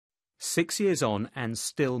6 years on and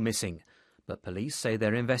still missing, but police say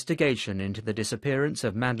their investigation into the disappearance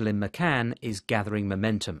of Madeleine McCann is gathering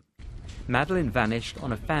momentum. Madeleine vanished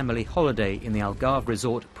on a family holiday in the Algarve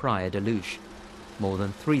resort Praia de Luz. More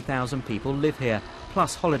than 3,000 people live here,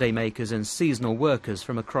 plus holidaymakers and seasonal workers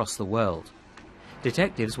from across the world.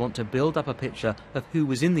 Detectives want to build up a picture of who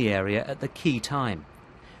was in the area at the key time.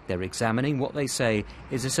 They're examining what they say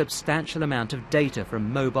is a substantial amount of data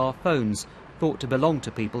from mobile phones thought to belong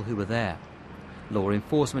to people who were there. Law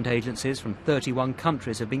enforcement agencies from 31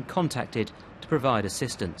 countries have been contacted to provide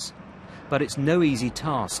assistance. But it's no easy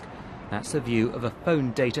task. That's the view of a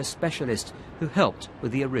phone data specialist who helped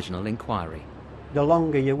with the original inquiry. The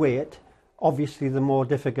longer you wait, obviously the more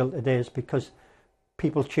difficult it is, because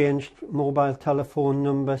people change mobile telephone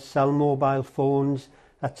numbers, sell mobile phones,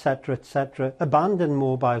 etc., etc., abandon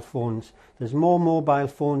mobile phones. There's more mobile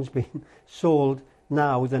phones being sold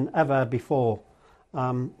now than ever before.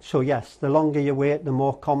 So yes, the longer you wait, the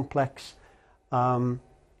more complex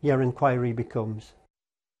your inquiry becomes.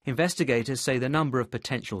 Investigators say the number of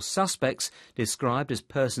potential suspects described as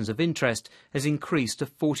persons of interest has increased to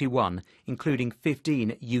 41, including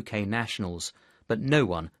 15 UK nationals, but no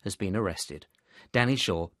one has been arrested. Danny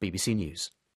Shaw, BBC News.